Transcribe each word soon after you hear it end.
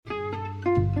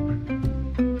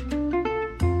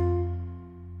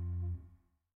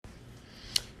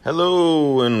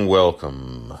Hello and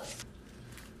welcome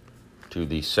to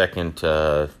the second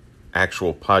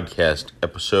actual podcast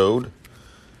episode.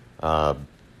 I'm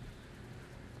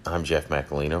Jeff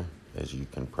Macalino, as you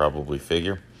can probably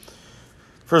figure.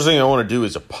 First thing I want to do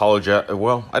is apologize.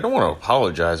 Well, I don't want to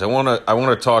apologize. I want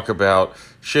to talk about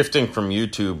shifting from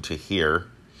YouTube to here.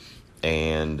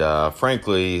 And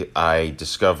frankly, I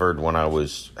discovered when I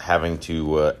was having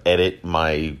to edit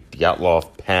my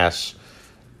Dyatlov Pass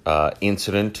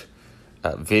incident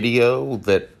video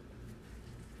that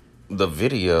the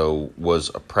video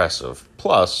was oppressive.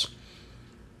 Plus,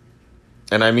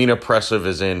 and I mean oppressive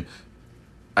as in,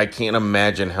 I can't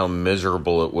imagine how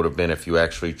miserable it would have been if you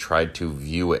actually tried to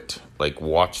view it, like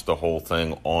watch the whole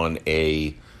thing on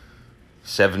a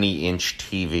 70-inch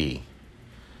TV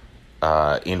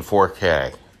in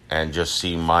 4K and just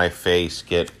see my face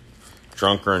get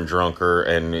drunker and drunker,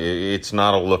 and it's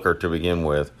not a looker to begin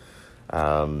with.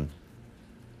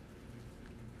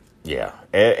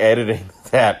 Editing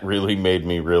that really made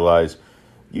me realize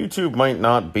YouTube might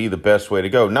not be the best way to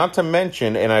go. Not to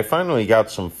mention, and I finally got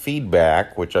some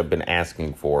feedback, which I've been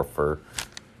asking for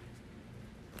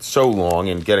so long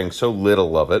and getting so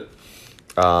little of it.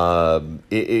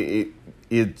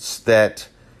 It's that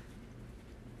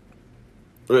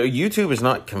YouTube is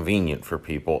not convenient for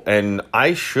people, and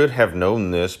I should have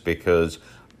known this because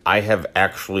I have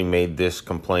actually made this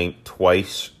complaint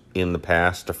twice in the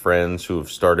past to friends who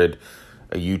have started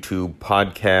a YouTube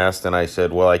podcast, and I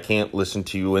said, well, I can't listen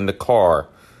to you in the car.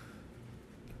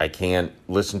 I can't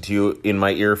listen to you in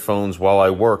my earphones while I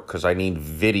work because I need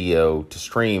video to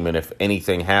stream, and if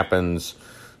anything happens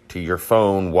to your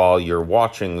phone while you're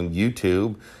watching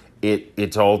YouTube,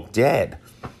 it's all dead.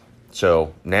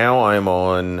 So now I'm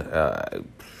on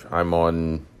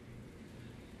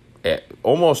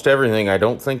almost everything. I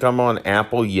don't think I'm on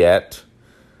Apple yet,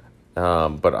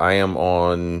 but I am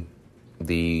on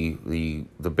the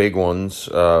big ones,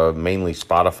 mainly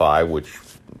Spotify, which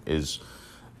is,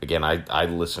 again, I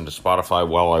listen to Spotify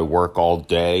while I work all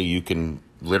day. You can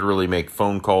literally make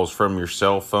phone calls from your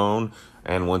cell phone,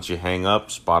 and once you hang up,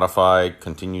 Spotify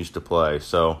continues to play.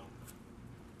 So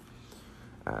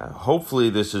hopefully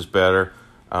this is better.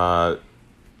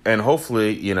 And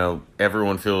hopefully,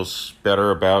 everyone feels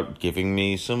better about giving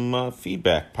me some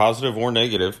feedback, positive or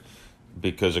negative,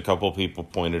 because a couple people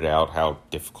pointed out how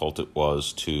difficult it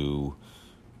was to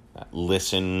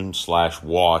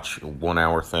listen/watch a 1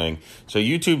 hour thing. So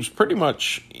YouTube's pretty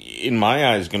much, in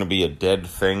my eyes, going to be a dead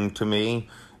thing to me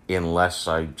unless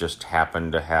I just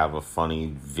happen to have a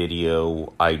funny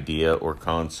video idea or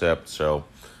concept. So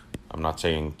I'm not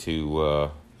saying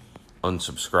to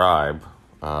unsubscribe,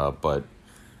 but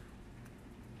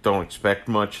don't expect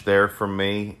much there from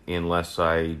me unless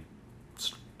what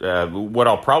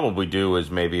I'll probably do is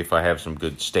maybe if I have some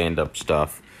good stand-up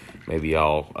stuff, maybe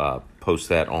I'll post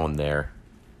that on there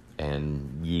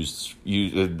and use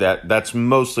that. That's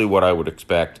mostly what I would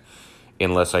expect,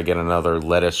 unless I get another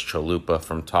lettuce chalupa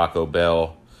from Taco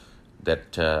Bell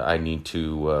that I need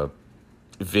to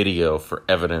video for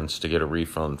evidence to get a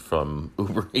refund from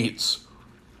Uber Eats.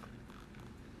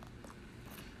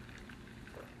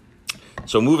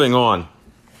 So moving on,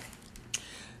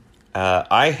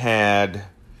 I had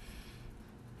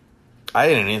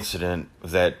an incident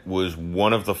that was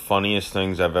one of the funniest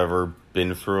things I've ever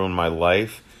been through in my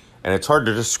life, and it's hard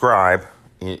to describe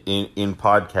in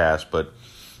podcast, but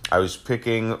I was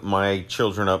picking my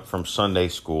children up from Sunday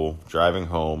school, driving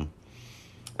home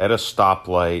at a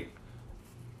stoplight.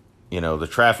 The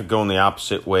traffic going the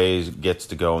opposite ways gets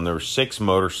to go, and there were 6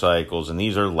 motorcycles, and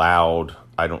these are loud.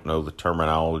 I don't know the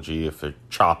terminology, if they're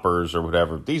choppers or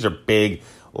whatever. These are big,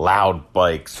 loud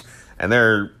bikes, and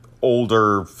they're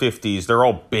older 50s. They're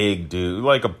all big, dude.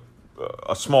 Like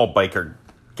a small biker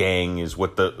gang is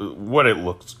what it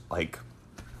looks like.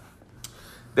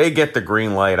 They get the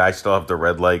green light. I still have the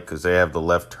red light because they have the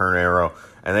left turn arrow,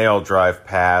 and they all drive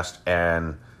past,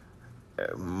 and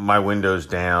my window's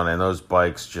down, and those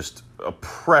bikes just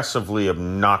oppressively,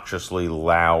 obnoxiously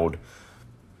loud.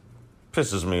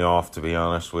 Pisses me off, to be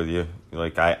honest with you.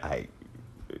 Like, I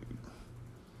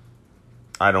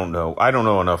don't know. I don't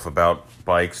know enough about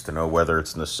bikes to know whether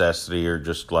it's necessity or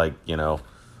just like, a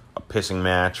pissing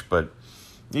match. But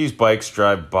these bikes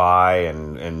drive by,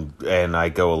 and I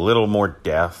go a little more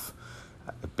deaf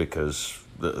because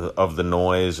of the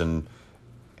noise, and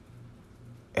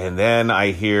then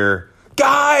I hear,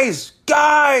 guys,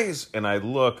 and I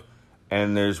look,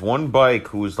 and there's one bike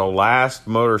who was the last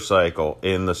motorcycle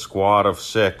in the squad of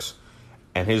 6,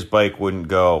 and his bike wouldn't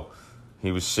go.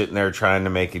 He was sitting there trying to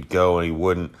make it go, and he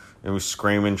wouldn't. He was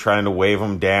screaming, trying to wave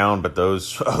him down, but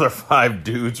those other 5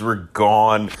 dudes were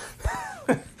gone.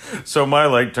 So my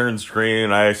light turns green,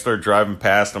 and I start driving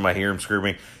past him. I hear him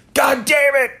screaming, "God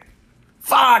damn it!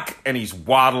 Fuck!" And he's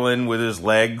waddling with his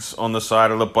legs on the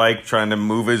side of the bike, trying to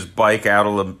move his bike out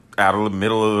of the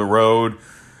middle of the road.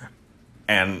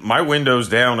 And my window's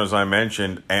down, as I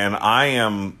mentioned, and I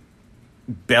am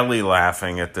belly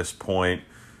laughing at this point,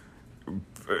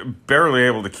 barely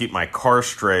able to keep my car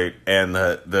straight. And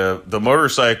the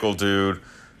motorcycle dude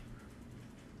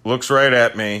looks right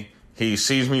at me. He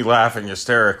sees me laughing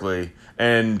hysterically,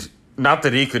 and not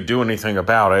that he could do anything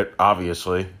about it,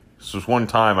 obviously. This was one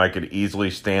time I could easily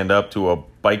stand up to a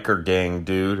biker gang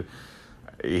dude.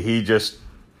 He just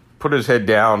put his head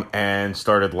down and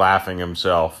started laughing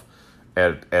himself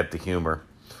at the humor.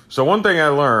 So one thing I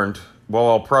learned, well,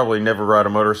 I'll probably never ride a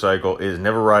motorcycle, is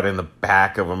never ride in the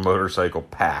back of a motorcycle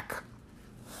pack.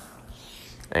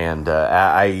 And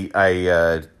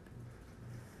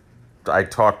I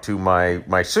talked to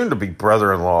my soon-to-be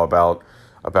brother-in-law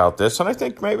about this, and I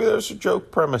think maybe there's a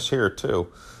joke premise here too,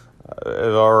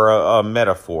 or a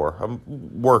metaphor. I'm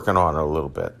working on it a little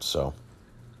bit, so.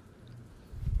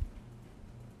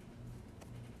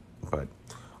 But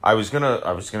I was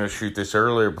gonna shoot this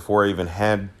earlier before I even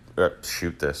had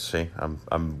shoot this. See,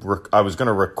 I was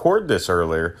gonna record this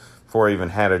earlier before I even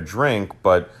had a drink,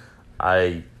 but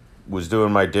I was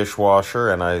doing my dishwasher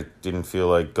and I didn't feel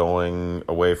like going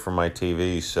away from my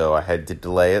TV, so I had to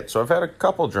delay it. So I've had a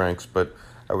couple drinks, but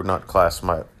I would not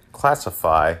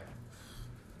classify.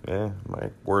 Yeah,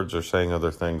 my words are saying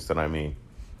other things than I mean.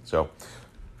 So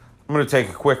I'm going to take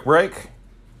a quick break.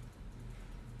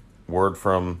 Word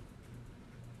from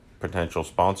potential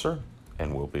sponsor,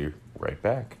 and we'll be right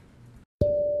back.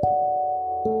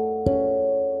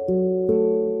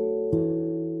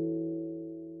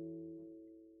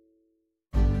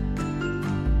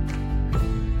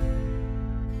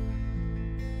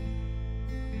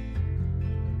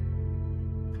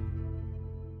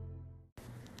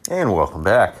 And welcome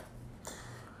back.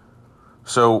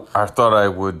 So I thought I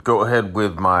would go ahead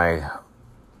with my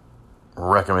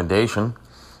recommendation.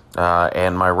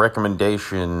 And my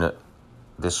recommendation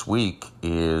this week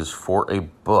is for a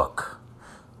book.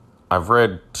 I've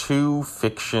read 2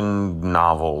 fiction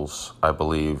novels, I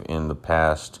believe, in the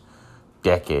past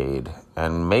decade,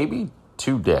 and maybe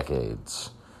 2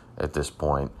 decades at this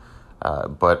point.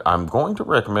 But I'm going to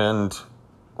recommend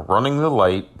Running the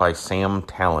Light by Sam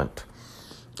Tallent.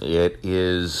 It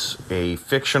is a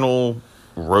fictional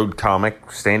road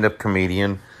comic, stand-up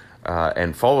comedian,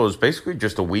 and follows basically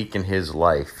just a week in his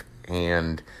life.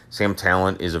 And Sam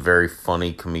Tallent is a very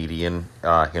funny comedian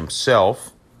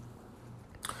himself.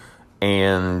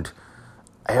 And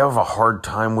I have a hard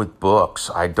time with books.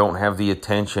 I don't have the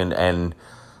attention. And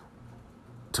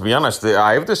to be honest,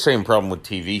 I have the same problem with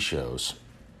TV shows.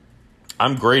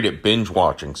 I'm great at binge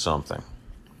watching something.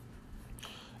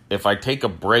 If I take a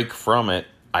break from it,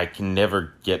 I can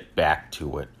never get back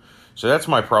to it. So that's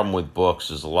my problem with books,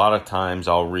 is a lot of times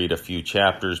I'll read a few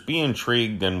chapters, be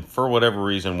intrigued, and for whatever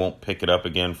reason won't pick it up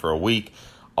again for a week.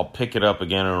 I'll pick it up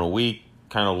again in a week,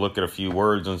 kind of look at a few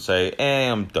words and say,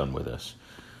 I'm done with this.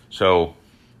 So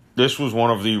this was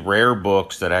one of the rare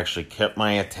books that actually kept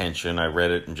my attention. I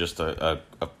read it in just a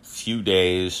few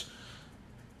days.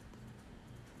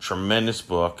 Tremendous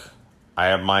book. I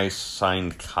have my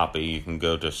signed copy. You can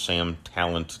go to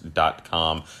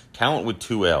samtallent.com. Talent with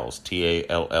 2 L's.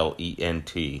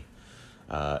 Tallent.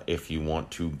 If you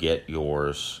want to get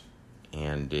yours.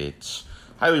 And it's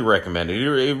highly recommended.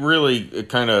 It really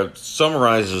kind of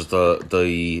summarizes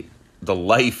the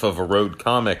life of a road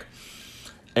comic.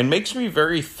 And makes me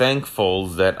very thankful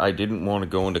that I didn't want to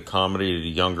go into comedy at a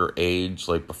younger age,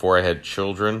 like before I had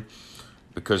children.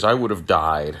 Because I would have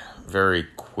died very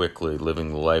quickly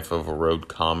living the life of a road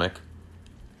comic.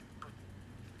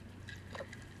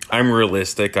 I'm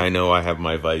realistic. I know I have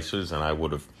my vices, and I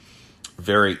would have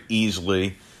very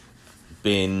easily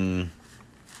been...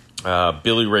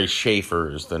 Billy Ray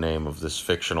Schaefer is the name of this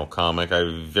fictional comic. I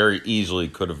very easily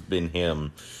could have been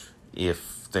him if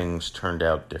things turned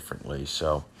out differently.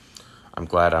 So I'm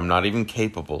glad I'm not even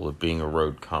capable of being a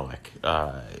road comic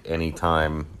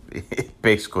anytime,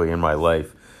 basically, in my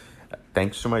life.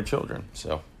 Thanks to my children.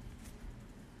 So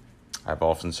I've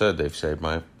often said they've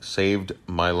saved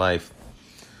my life.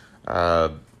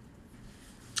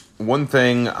 One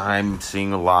thing I'm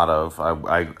seeing a lot of,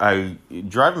 I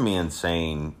driving me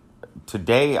insane.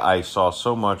 Today I saw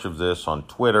so much of this on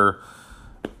Twitter,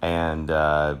 and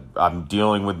I'm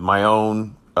dealing with my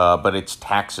own, but it's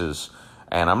taxes.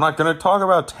 And I'm not going to talk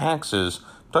about taxes.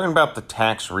 I'm talking about the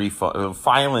tax refund,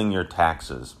 filing your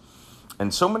taxes.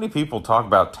 And so many people talk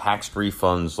about tax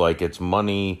refunds like it's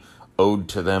money owed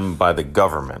to them by the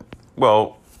government.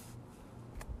 Well,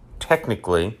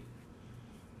 technically,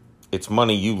 it's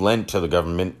money you lent to the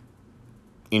government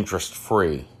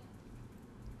interest-free.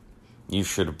 You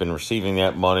should have been receiving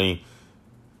that money.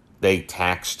 They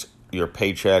taxed your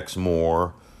paychecks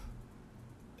more,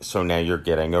 so now you're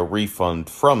getting a refund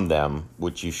from them,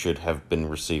 which you should have been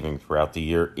receiving throughout the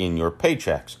year in your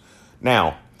paychecks.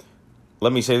 Now,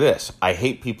 let me say this. I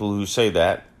hate people who say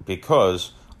that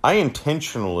because I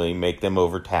intentionally make them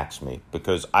overtax me,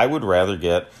 because I would rather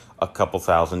get a couple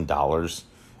 $1,000s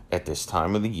at this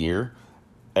time of the year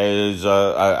as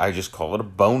I just call it a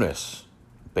bonus,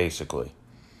 basically.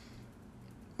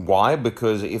 Why?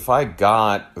 Because if I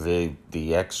got the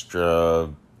extra,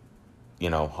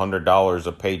 $100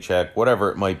 a paycheck,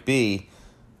 whatever it might be,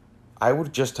 I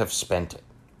would just have spent it.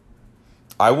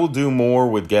 I will do more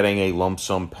with getting a lump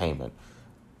sum payment.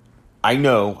 I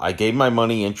know I gave my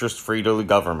money interest-free to the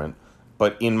government,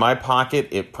 but in my pocket,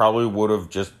 it probably would have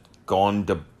just gone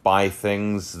to buy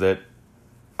things that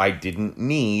I didn't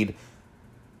need.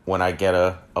 When I get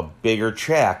a bigger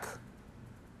check,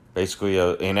 basically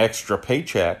an extra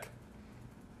paycheck,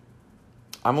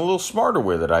 I'm a little smarter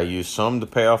with it. I use some to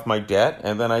pay off my debt,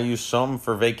 and then I use some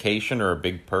for vacation or a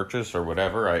big purchase or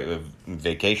whatever.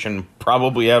 Vacation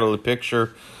probably out of the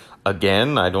picture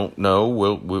again. I don't know.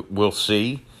 We'll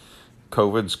see.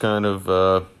 COVID's kind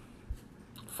of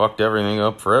fucked everything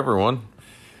up for everyone.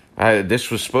 This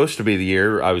was supposed to be the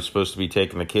year I was supposed to be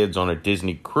taking the kids on a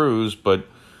Disney cruise, but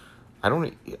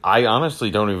I honestly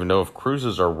don't even know if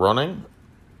cruises are running.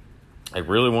 I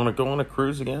really want to go on a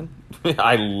cruise again.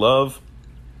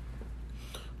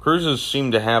 Cruises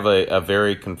seem to have a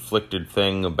very conflicted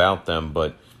thing about them,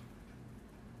 but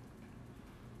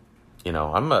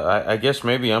I guess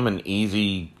maybe I'm an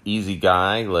easy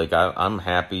guy. Like I'm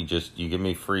happy. Just you give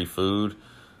me free food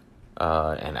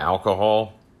and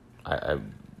alcohol.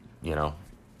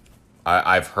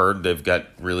 I've heard they've got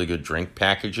really good drink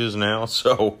packages now,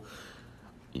 so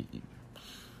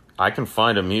I can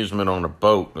find amusement on a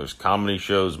boat. There's comedy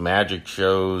shows, magic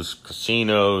shows,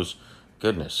 casinos.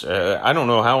 Goodness, I don't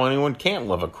know how anyone can't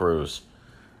love a cruise.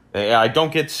 I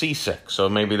don't get seasick, so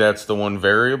maybe that's the one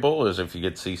variable, is if you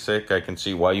get seasick, I can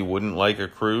see why you wouldn't like a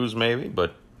cruise, maybe,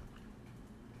 but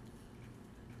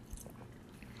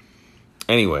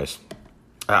anyways,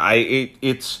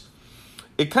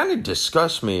 it kind of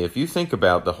disgusts me if you think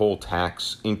about the whole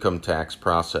income tax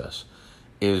process.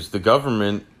 Is the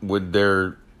government, with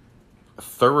their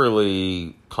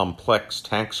thoroughly complex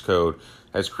tax code,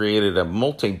 has created a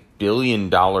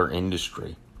multi-billion-dollar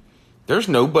industry. There's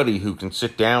nobody who can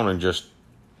sit down and just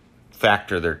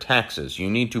factor their taxes. You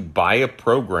need to buy a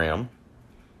program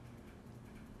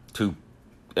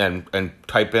and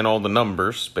type in all the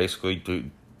numbers, basically do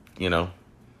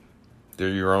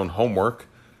your own homework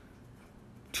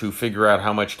to figure out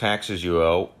how much taxes you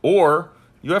owe, or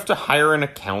you have to hire an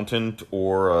accountant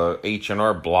or a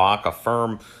H&R Block, a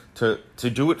firm, to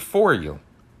do it for you.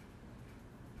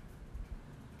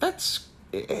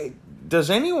 Does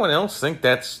anyone else think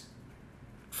that's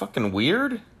fucking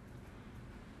weird?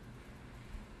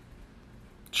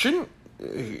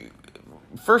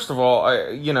 First of all,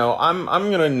 I'm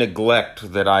going to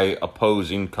neglect that I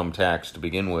oppose income tax to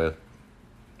begin with.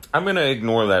 I'm going to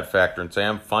ignore that factor and say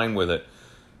I'm fine with it.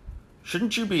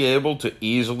 Shouldn't you be able to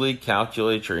easily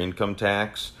calculate your income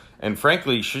tax? And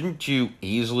frankly, shouldn't you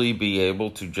easily be able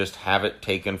to just have it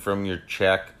taken from your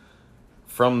check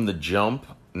from the jump?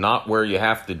 Not where you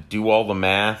have to do all the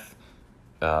math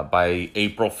by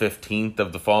April 15th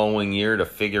of the following year to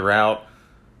figure out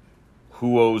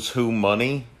who owes who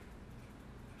money.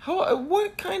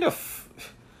 What kind of...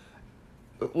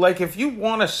 if you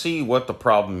want to see what the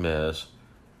problem is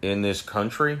in this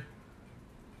country,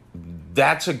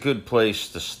 that's a good place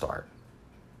to start.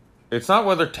 It's not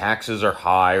whether taxes are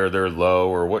high or they're low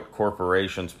or what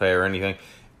corporations pay or anything.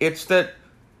 It's that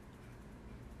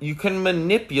you can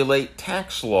manipulate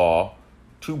tax law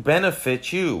to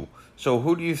benefit you. So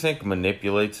who do you think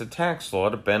manipulates the tax law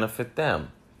to benefit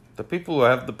them? The people who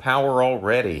have the power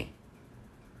already.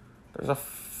 There's a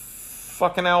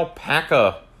fucking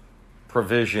alpaca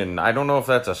provision. I don't know if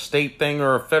that's a state thing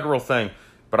or a federal thing,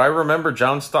 but I remember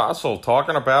John Stossel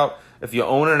talking about if you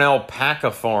own an alpaca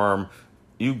farm,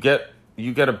 you get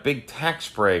a big tax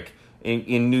break.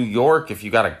 In New York, if you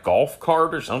got a golf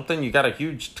cart or something, you got a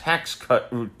huge tax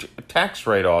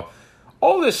write-off.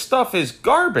 All this stuff is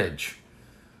garbage.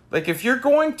 If you're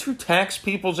going to tax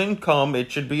people's income,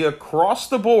 it should be across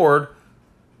the board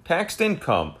taxed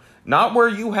income. Not where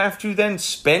you have to then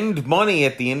spend money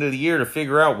at the end of the year to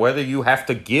figure out whether you have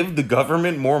to give the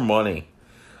government more money.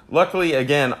 Luckily,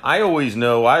 again, I always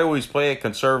play it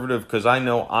conservative because I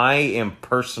know I am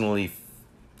personally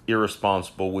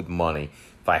irresponsible with money.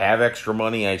 If I have extra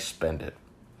money, I spend it.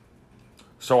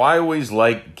 So I always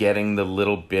like getting the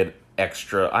little bit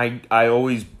extra. I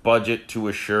always budget to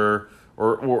assure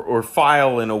or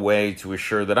file in a way to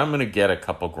assure that I'm going to get a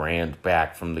couple grand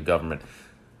back from the government.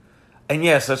 And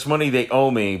yes, that's money they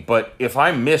owe me, but if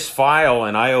I misfile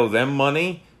and I owe them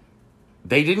money,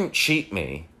 they didn't cheat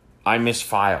me. I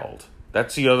misfiled.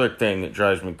 That's the other thing that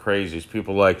drives me crazy is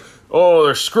people like, oh,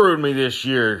 they're screwed me this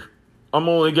year. I'm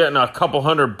only getting a couple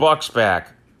 $100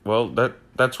 back. Well,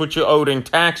 that's what you owed in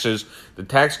taxes. The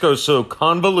tax code is so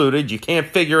convoluted, you can't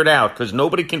figure it out because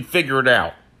nobody can figure it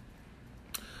out.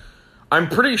 I'm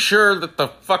pretty sure that the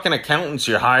fucking accountants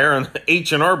you hire and the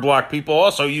H&R Block people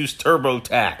also use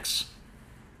TurboTax.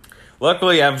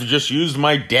 Luckily, I've just used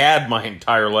my dad my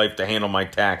entire life to handle my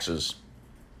taxes.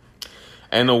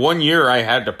 And the 1 year I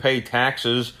had to pay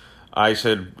taxes, I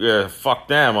said, yeah, fuck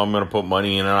them. I'm going to put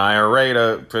money in an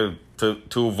IRA to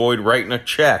avoid writing a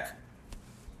check.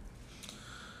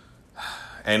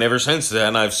 And ever since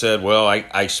then, I've said, well,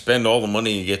 I spend all the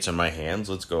money he gets in my hands.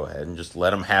 Let's go ahead and just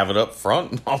let him have it up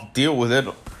front, and I'll deal with it.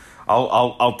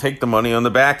 I'll take the money on the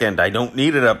back end. I don't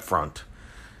need it up front.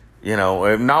 You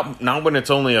know, not when it's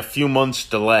only a few months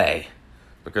delay.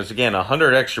 Because again,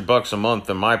 $100 extra a month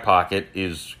in my pocket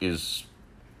is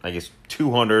I guess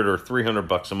 $200 or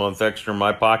 $300 a month extra in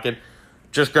my pocket.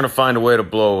 Just going to find a way to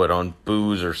blow it on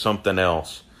booze or something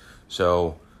else.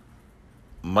 So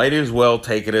might as well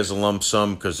take it as a lump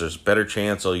sum because there's a better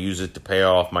chance I'll use it to pay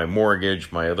off my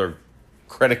mortgage, my other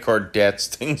credit card debts,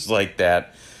 things like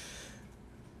that.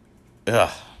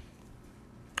 Ugh.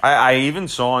 I even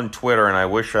saw on Twitter, and I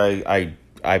wish I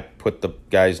put the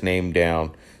guy's name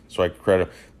down so I could credit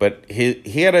him. But he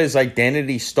had his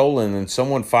identity stolen, and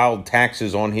someone filed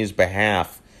taxes on his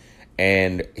behalf.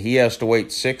 And he has to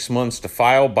wait 6 months to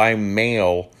file by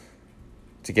mail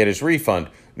to get his refund.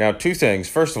 Now, two things.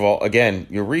 First of all, again,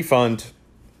 your refund,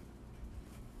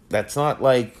 that's not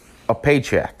like a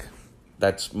paycheck.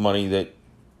 That's money that,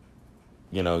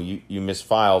 you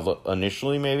misfiled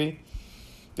initially, maybe.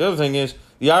 The other thing is,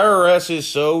 the IRS is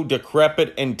so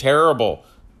decrepit and terrible.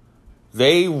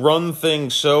 They run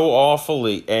things so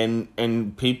awfully,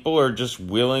 and people are just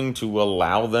willing to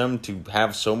allow them to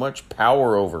have so much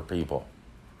power over people.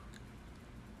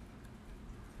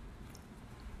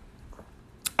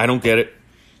 I don't get it.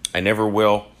 I never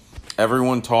will.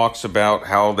 Everyone talks about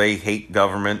how they hate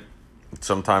government.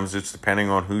 Sometimes it's depending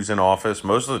on who's in office.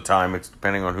 Most of the time it's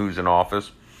depending on who's in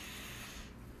office.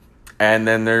 And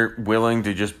then they're willing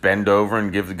to just bend over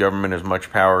and give the government as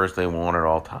much power as they want at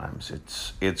all times.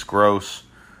 It's gross.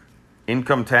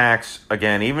 Income tax,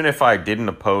 again, even if I didn't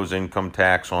oppose income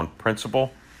tax on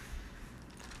principle,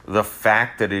 the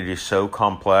fact that it is so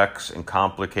complex and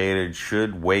complicated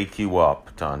should wake you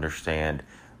up to understand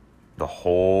the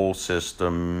whole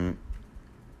system.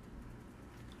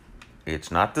 It's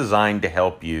not designed to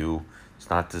help you. It's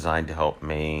not designed to help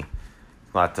me.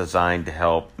 It's not designed to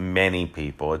help many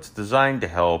people. It's designed to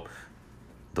help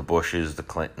the Bushes, the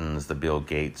Clintons, the Bill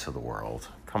Gates of the world.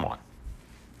 Come on.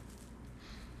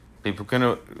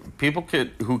 People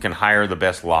who can hire the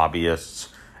best lobbyists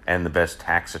and the best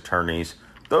tax attorneys,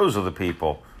 those are the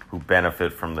people who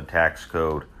benefit from the tax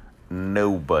code.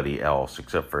 Nobody else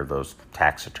except for those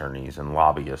tax attorneys and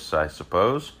lobbyists, I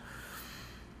suppose.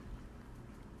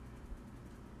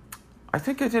 I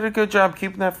think I did a good job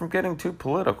keeping that from getting too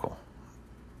political.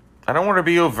 I don't want to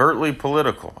be overtly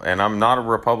political, and I'm not a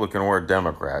Republican or a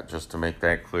Democrat, just to make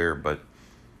that clear, but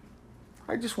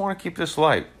I just want to keep this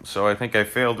light. So I think I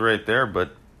failed right there,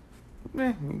 but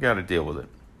you got to deal with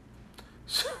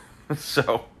it.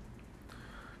 So,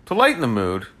 to lighten the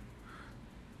mood,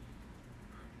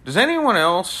 does anyone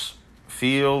else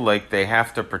feel like they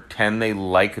have to pretend they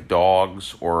like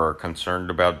dogs or are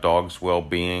concerned about dogs'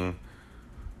 well-being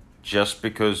just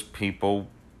because people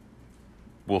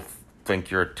will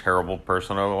think you're a terrible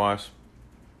person otherwise?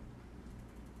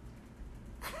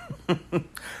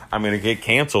 I'm going to get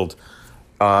canceled,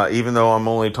 even though I'm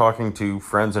only talking to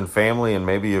friends and family and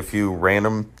maybe a few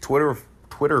random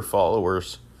Twitter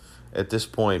followers at this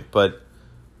point. But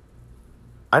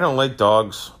I don't like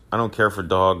dogs. I don't care for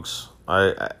dogs.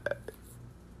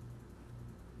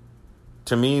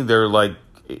 To me, they're like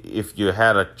if you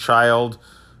had a child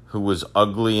who was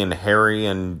ugly and hairy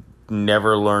and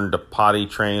never learned to potty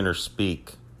train or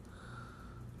speak.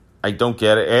 I don't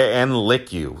get it. And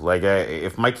lick you. Like,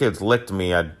 if my kids licked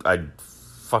me, I'd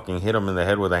fucking hit them in the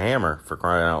head with a hammer, for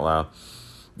crying out loud.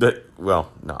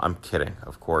 Well, no, I'm kidding,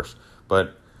 of course.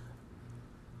 But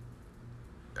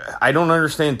I don't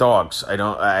understand dogs.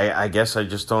 I guess I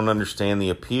just don't understand the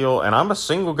appeal. And I'm a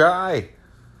single guy.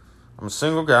 I'm a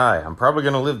single guy. I'm probably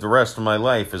going to live the rest of my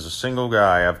life as a single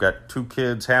guy. I've got 2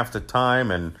 kids half the time,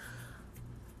 and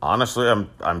honestly,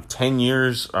 I'm 10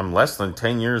 years. I'm less than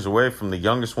 10 years away from the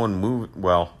youngest one move.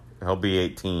 Well, he'll be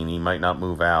 18. He might not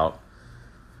move out,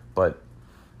 but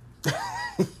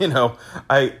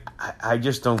I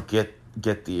just don't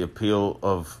get the appeal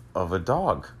of a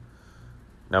dog.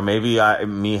 Now, maybe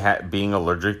being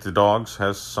allergic to dogs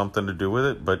has something to do with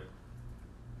it, but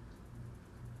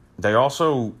they're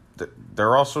also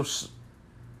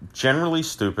generally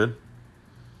stupid,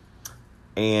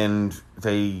 and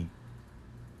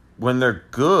when they're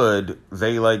good,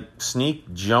 they like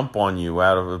sneak jump on you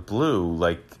out of the blue.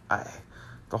 Like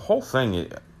the whole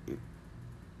thing.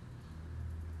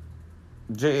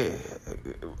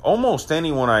 Almost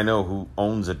anyone I know who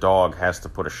owns a dog has to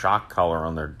put a shock collar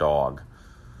on their dog.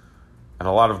 And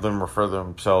a lot of them refer to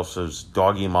themselves as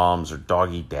doggy moms or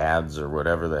doggy dads or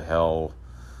whatever the hell.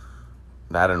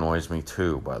 That annoys me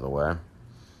too, by the way.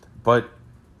 But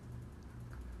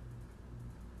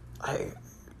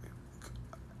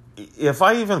if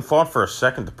I even thought for a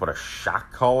second to put a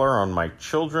shock collar on my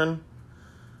children,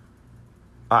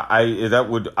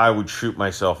 I would shoot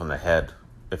myself in the head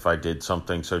if I did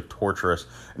something so torturous.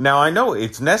 Now, I know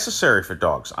it's necessary for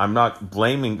dogs. I'm not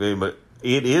blaming them, but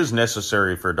it is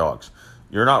necessary for dogs.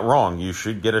 You're not wrong. You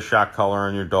should get a shock collar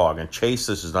on your dog. And Chase,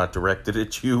 this is not directed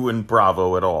at you and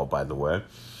Bravo at all, by the way.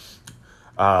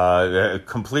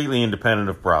 Completely independent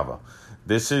of Bravo.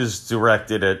 This is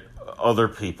directed at other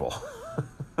people.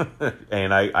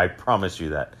 And I promise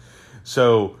you that.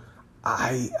 So,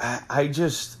 I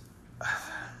just...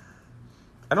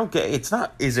 I don't get it's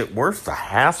not is it worth the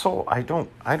hassle? I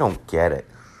don't get it.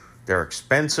 They're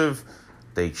expensive.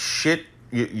 They shit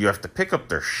you have to pick up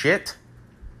their shit.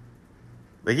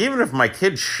 Like, even if my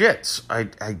kid shits,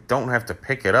 I don't have to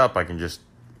pick it up. I can just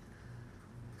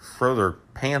throw their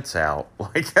pants out.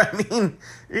 Like, I mean,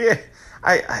 yeah,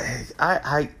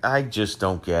 I just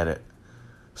don't get it.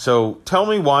 So tell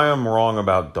me why I'm wrong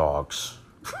about dogs.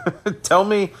 Tell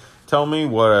me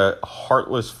what a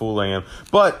heartless fool I am.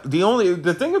 But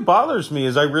the thing that bothers me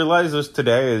is I realized this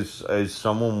today as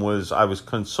I was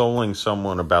consoling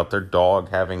someone about their dog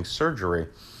having surgery.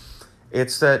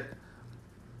 It's that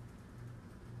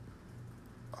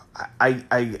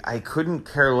I couldn't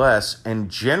care less, and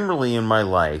generally in my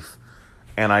life,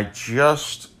 and I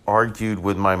just argued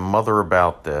with my mother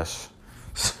about this,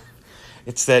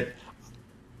 it's that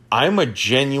I'm a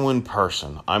genuine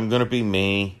person. I'm going to be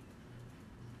me.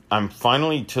 I'm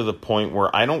finally to the point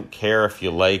where I don't care if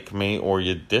you like me or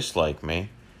you dislike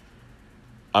me.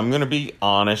 I'm going to be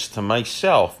honest to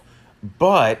myself.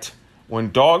 But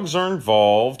when dogs are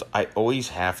involved, I always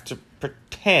have to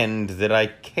pretend that I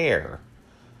care.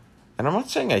 And I'm not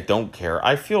saying I don't care.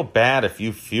 I feel bad if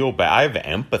you feel bad. I have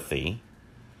empathy.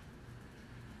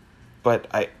 But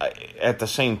I at the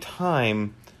same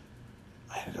time,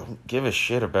 I don't give a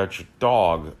shit about your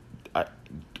dog.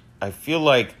 I feel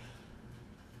like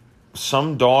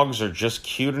some dogs are just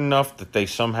cute enough that they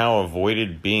somehow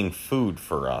avoided being food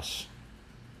for us.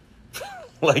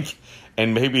 Like,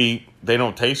 and maybe they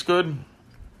don't taste good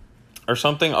or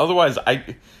something. Otherwise,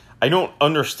 I don't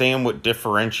understand what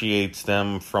differentiates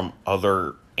them from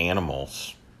other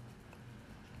animals.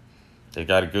 They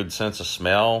got a good sense of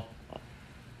smell.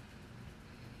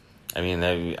 I mean,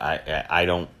 I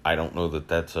don't know that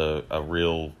that's a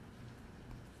real.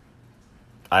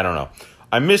 I don't know.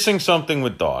 I'm missing something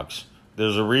with dogs.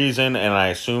 There's a reason, and I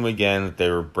assume again that they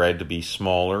were bred to be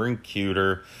smaller and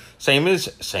cuter. Same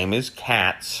as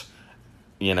cats.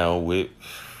 You know,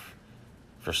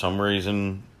 for some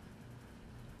reason,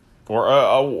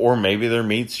 or maybe their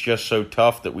meat's just so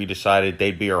tough that we decided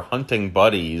they'd be our hunting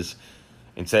buddies.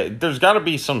 And say there's got to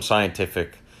be some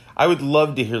scientific. I would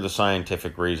love to hear the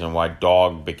scientific reason why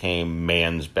dog became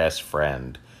man's best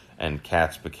friend and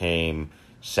cats became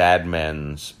sad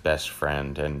men's best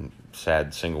friend and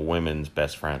sad single women's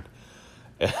best friend.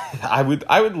 I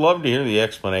would love to hear the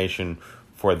explanation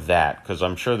for that, because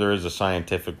I'm sure there is a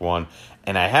scientific one,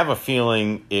 and I have a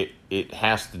feeling it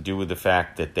has to do with the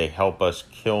fact that they help us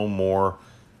kill more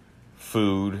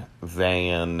food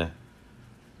than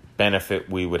benefit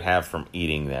we would have from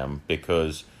eating them,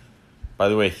 because, by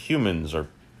the way, humans are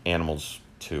animals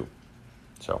too.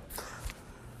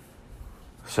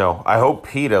 So I hope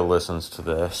PETA listens to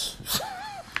this.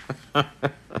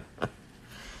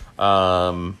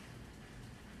 All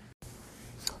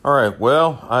right,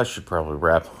 well, I should probably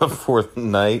wrap up for the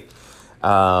night.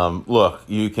 Look,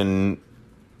 you can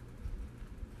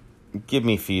give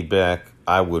me feedback.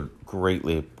 I would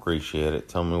greatly appreciate it.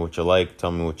 Tell me what you like.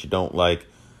 Tell me what you don't like.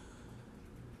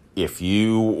 if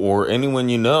you or anyone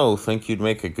you know think you'd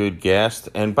make a good guest,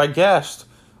 and by guest,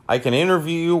 I can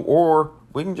interview you or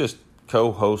we can just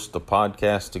co-host the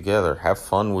podcast together. Have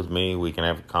fun with me. We can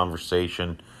have a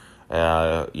conversation.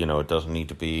 It doesn't need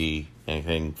to be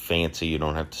anything fancy. You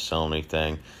don't have to sell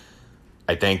anything.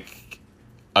 I think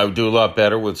I would do a lot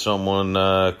better with someone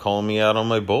calling me out on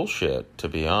my bullshit, to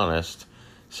be honest.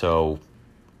 So,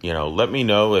 let me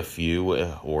know if you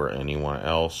or anyone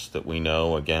else that we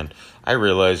know. Again, I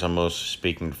realize I'm mostly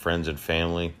speaking to friends and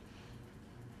family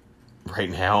right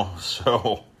now.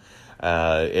 So,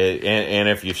 and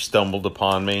if you've stumbled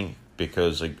upon me,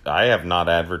 because I have not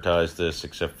advertised this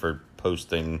except for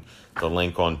posting the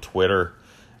link on Twitter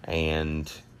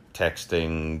and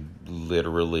texting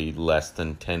literally less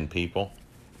than 10 people.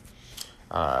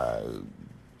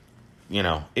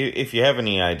 If you have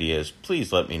any ideas,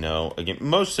 please let me know. Again,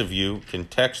 most of you can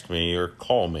text me or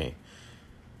call me.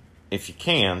 If you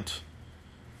can't,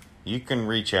 you can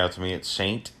reach out to me at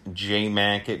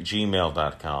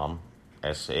saintjmac@gmail.com.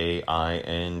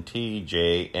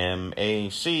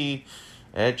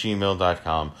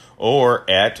 SAINTJMAC@gmail.com. Or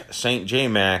at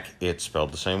saintjmac, it's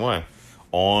spelled the same way,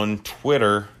 on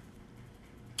Twitter.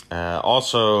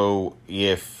 Also,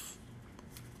 if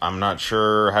I'm not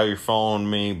sure how you're following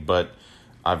me, but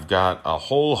I've got a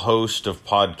whole host of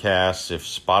podcasts. If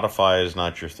Spotify is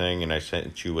not your thing and I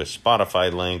sent you a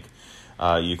Spotify link,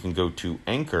 you can go to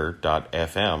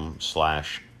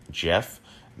anchor.fm/Jeff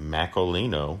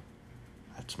Macolino.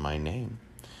 That's my name.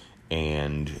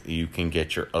 And you can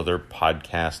get your other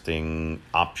podcasting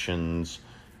options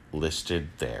listed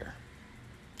there.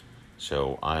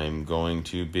 So I'm going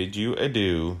to bid you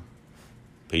adieu.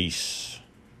 Peace.